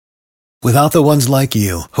Without the ones like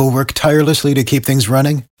you, who work tirelessly to keep things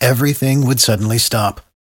running, everything would suddenly stop.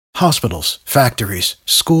 Hospitals, factories,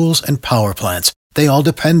 schools, and power plants, they all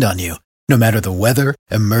depend on you. No matter the weather,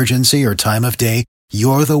 emergency, or time of day,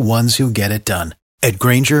 you're the ones who get it done. At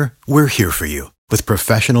Grainger, we're here for you with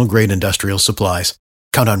professional-grade industrial supplies.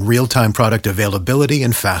 Count on real-time product availability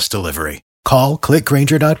and fast delivery. Call,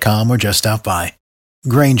 clickgrainger.com, or just stop by.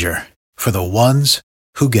 Grainger, for the ones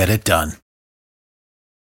who get it done.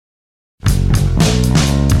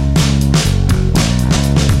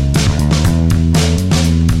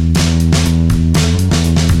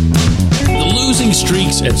 The losing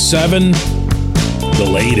streaks at 7, the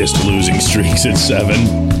latest losing streaks at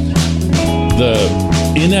 7,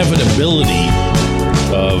 the inevitability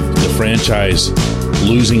of the franchise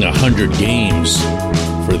losing 100 games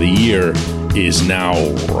for the year is now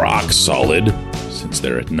rock solid since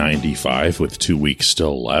they're at 95 with 2 weeks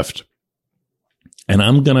still left. And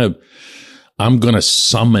I'm going to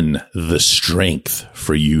summon the strength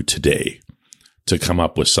for you today to come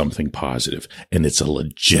up with something positive, and it's a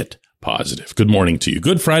legit positive. Good morning to you.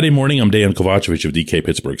 Good Friday morning. I'm Dan Kovacevic of DK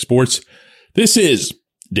Pittsburgh Sports. This is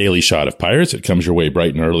Daily Shot of Pirates. It comes your way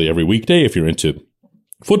bright and early every weekday if you're into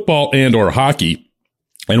football and or hockey.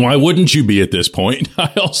 And why wouldn't you be at this point?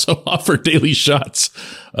 I also offer daily shots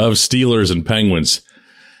of Steelers and Penguins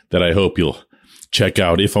that I hope you'll check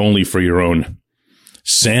out, if only for your own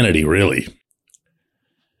sanity, really.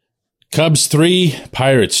 Cubs 3,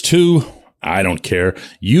 Pirates 2. I don't care.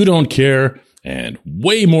 You don't care. And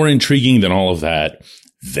way more intriguing than all of that,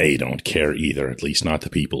 they don't care either, at least not the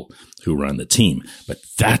people who run the team. But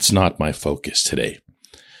that's not my focus today.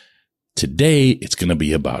 Today, it's going to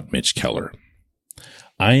be about Mitch Keller.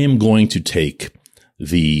 I am going to take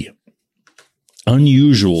the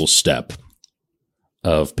unusual step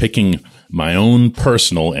of picking my own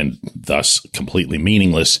personal and thus completely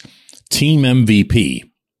meaningless team MVP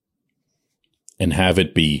and have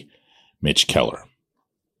it be Mitch Keller.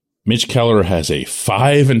 Mitch Keller has a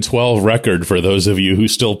 5-12 record for those of you who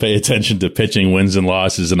still pay attention to pitching wins and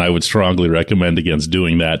losses, and I would strongly recommend against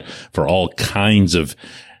doing that for all kinds of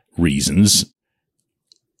reasons.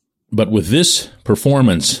 But with this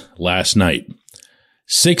performance last night,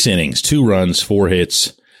 6 innings, 2 runs, 4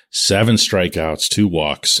 hits, 7 strikeouts, 2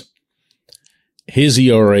 walks, his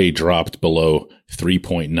ERA dropped below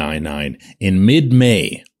 3.99 in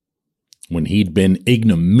mid-May when he'd been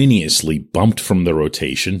ignominiously bumped from the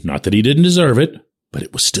rotation. Not that he didn't deserve it, but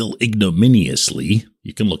it was still ignominiously.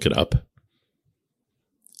 You can look it up.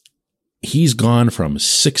 He's gone from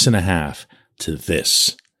 6.5 to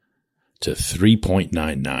this, to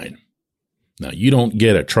 3.99. Now, you don't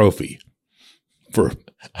get a trophy for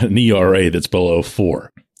an ERA that's below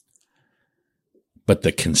 4. But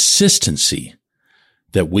the consistency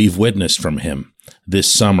that we've witnessed from him this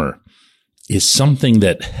summer is something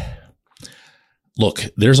that, look,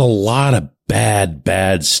 there's a lot of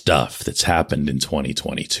bad stuff that's happened in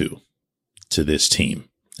 2022 to this team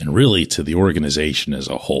and really to the organization as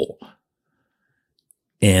a whole.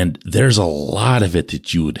 And there's a lot of it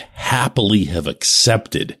that you would happily have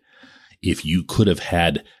accepted if you could have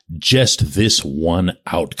had just this one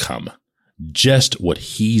outcome, just what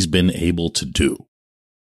he's been able to do.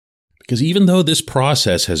 Because even though this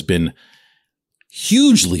process has been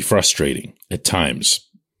hugely frustrating at times,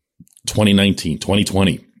 2019,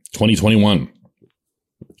 2020, 2021,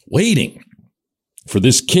 waiting for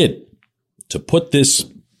this kid to put this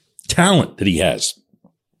talent that he has,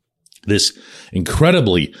 this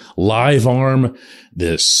incredibly live arm,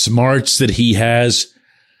 the smarts that he has,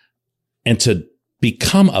 and to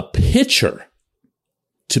become a pitcher,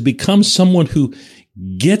 to become someone who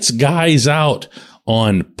gets guys out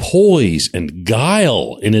on poise and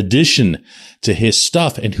guile in addition to his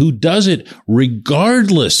stuff, and who does it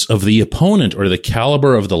regardless of the opponent or the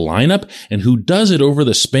caliber of the lineup, and who does it over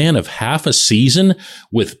the span of half a season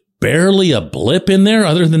with barely a blip in there,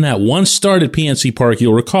 other than that one start at PNC Park,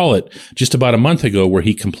 you'll recall it, just about a month ago, where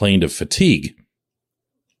he complained of fatigue.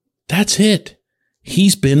 That's it.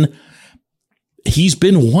 He's been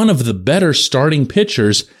one of the better starting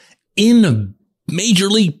pitchers in Major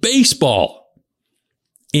League Baseball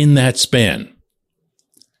in that span.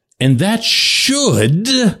 And that should,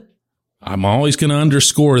 I'm always going to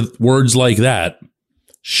underscore words like that,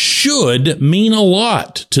 should mean a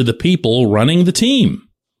lot to the people running the team.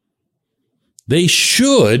 They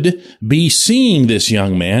should be seeing this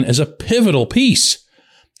young man as a pivotal piece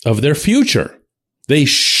of their future. They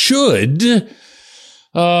should, here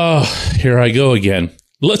I go again.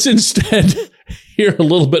 Let's instead hear a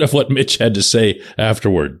little bit of what Mitch had to say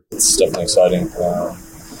afterward. It's definitely exciting,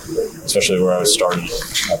 especially where I was starting.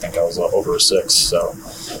 I think I was over a 6, so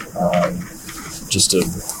just to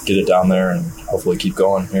get it down there and hopefully keep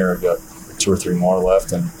going here. I've got 2 or 3 more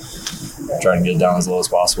left and trying to get it down as low as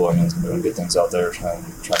possible. I mean, he's been doing good things out there, trying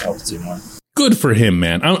to help the team win. Good for him,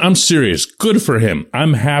 man. I'm serious. Good for him.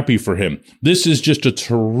 I'm happy for him. This is just a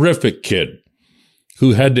terrific kid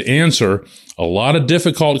who had to answer a lot of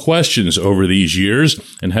difficult questions over these years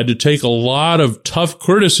and had to take a lot of tough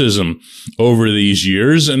criticism over these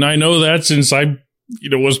years. And I know that since I,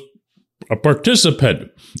 was a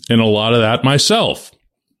participant in a lot of that myself.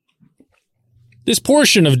 This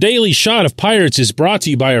portion of Daily Shot of Pirates is brought to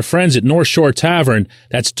you by our friends at North Shore Tavern.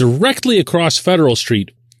 That's directly across Federal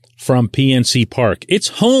Street from PNC Park. It's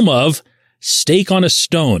home of Steak on a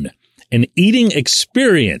Stone, an eating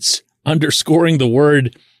experience, underscoring the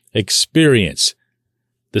word experience.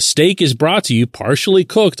 The steak is brought to you partially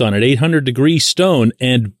cooked on an 800-degree stone,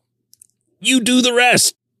 and you do the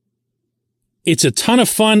rest. It's a ton of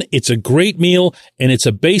fun, it's a great meal, and it's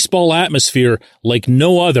a baseball atmosphere like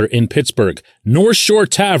no other in Pittsburgh. North Shore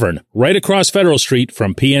Tavern, right across Federal Street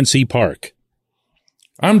from PNC Park.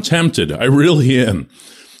 I'm tempted, I really am,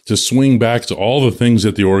 to swing back to all the things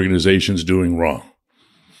that the organization's doing wrong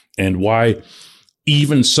and why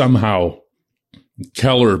even somehow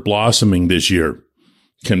Keller blossoming this year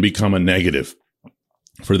can become a negative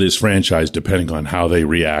for this franchise, depending on how they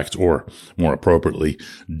react or, more appropriately,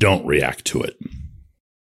 don't react to it.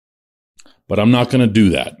 But I'm not going to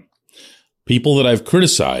do that. People that I've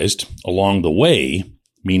criticized along the way,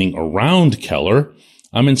 meaning around Keller,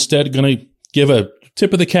 I'm instead going to give a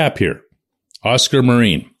tip of the cap here. Oscar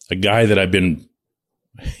Marine, a guy that I've been,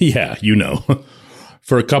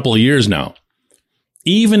 for a couple of years now.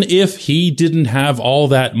 Even if he didn't have all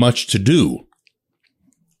that much to do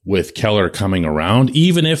with Keller coming around,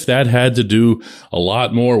 even if that had to do a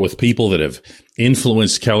lot more with people that have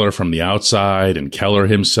influenced Keller from the outside and Keller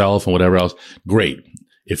himself and whatever else, great.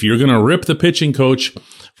 If you're going to rip the pitching coach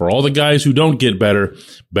for all the guys who don't get better,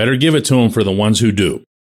 better give it to him for the ones who do.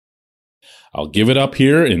 I'll give it up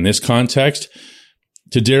here in this context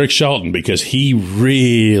to Derek Shelton because he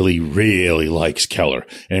really, really likes Keller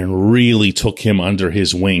and really took him under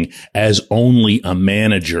his wing as only a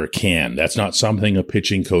manager can. That's not something a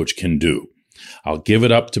pitching coach can do. I'll give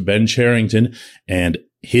it up to Ben Charrington and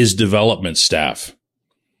his development staff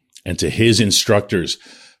and to his instructors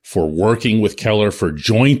for working with Keller, for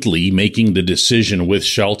jointly making the decision with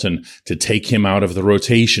Shelton to take him out of the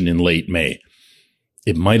rotation in late May.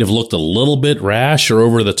 It might have looked a little bit rash or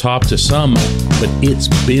over the top to some, but it's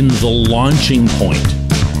been the launching point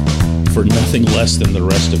for nothing less than the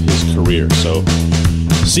rest of his career. So,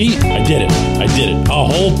 see, I did it. A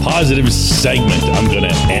whole positive segment. I'm going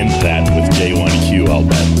to end that with J1Q, I'll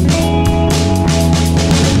bet.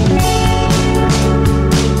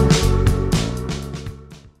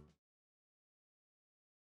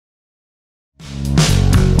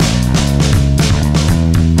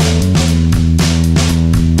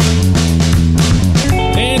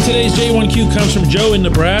 Today's J1Q comes from Joe in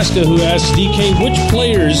Nebraska, who asks, DK, which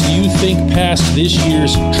players do you think passed this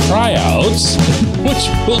year's tryouts, which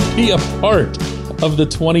will be a part of the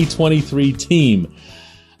 2023 team?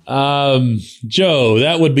 Joe,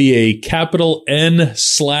 that would be a capital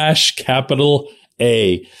N/capital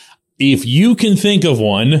A. If you can think of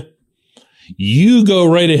one, you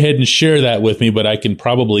go right ahead and share that with me, but I can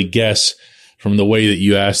probably guess from the way that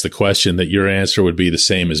you asked the question that your answer would be the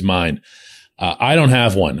same as mine. I don't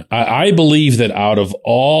have one. I believe that out of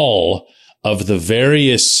all of the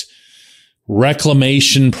various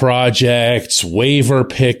reclamation projects, waiver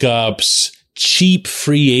pickups, cheap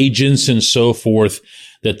free agents, and so forth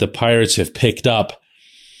that the Pirates have picked up,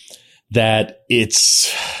 that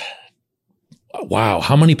it's, wow,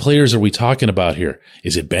 how many players are we talking about here?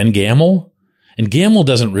 Is it Ben Gamel? And Gamel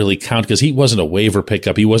doesn't really count because he wasn't a waiver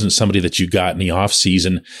pickup. He wasn't somebody that you got in the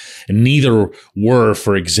offseason. And neither were,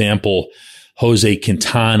 for example, Jose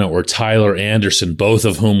Quintana or Tyler Anderson, both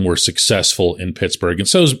of whom were successful in Pittsburgh. And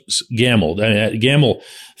so is Gamel. Gamel,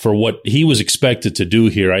 for what he was expected to do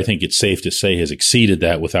here, I think it's safe to say has exceeded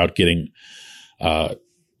that without getting,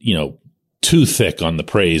 too thick on the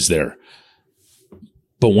praise there.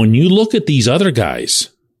 But when you look at these other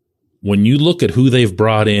guys, when you look at who they've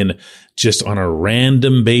brought in just on a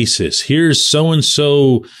random basis, here's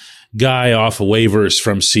so-and-so guy off of waivers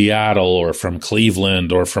from Seattle or from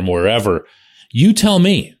Cleveland or from wherever. You tell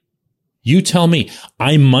me.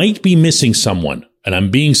 I might be missing someone, and I'm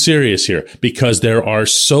being serious here because there are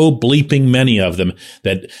so bleeping many of them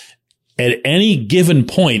that at any given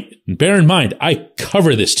point, and bear in mind, I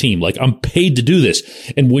cover this team. Like, I'm paid to do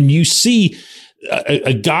this. And when you see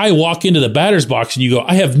a guy walk into the batter's box and you go,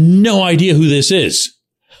 I have no idea who this is.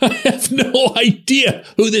 I have no idea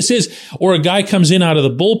who this is. Or a guy comes in out of the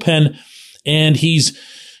bullpen and he's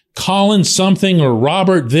Colin something or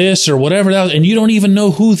Robert this or whatever else, and you don't even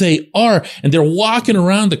know who they are. And they're walking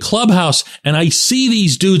around the clubhouse, and I see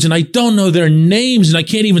these dudes, and I don't know their names, and I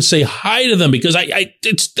can't even say hi to them because I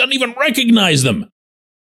don't even recognize them.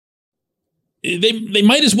 They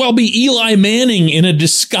might as well be Eli Manning in a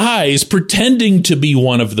disguise pretending to be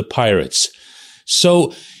one of the Pirates.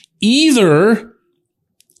 So either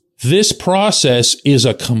this process is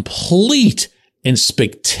a complete and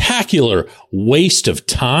spectacular waste of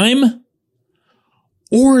time,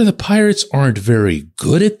 or the Pirates aren't very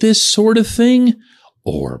good at this sort of thing,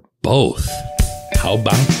 or both. How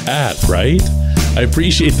about that, right? I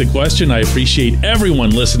appreciate the question. I appreciate everyone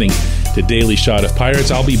listening to Daily Shot of Pirates.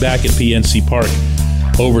 I'll be back at PNC Park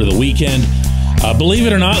over the weekend. Believe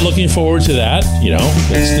it or not, looking forward to that.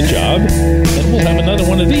 That's the job. And we'll have another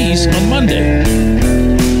one of these on Monday.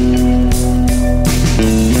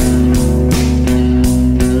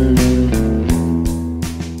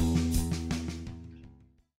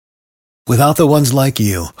 Without the ones like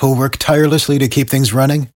you, who work tirelessly to keep things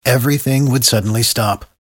running, everything would suddenly stop.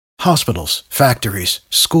 Hospitals, factories,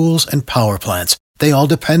 schools, and power plants, they all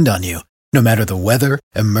depend on you. No matter the weather,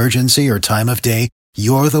 emergency, or time of day,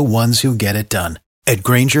 you're the ones who get it done. At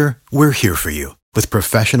Grainger, we're here for you with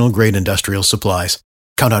professional-grade industrial supplies.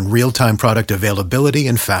 Count on real-time product availability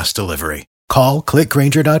and fast delivery. Call, click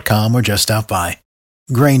Grainger.com, or just stop by.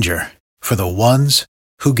 Grainger, for the ones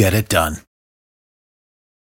who get it done.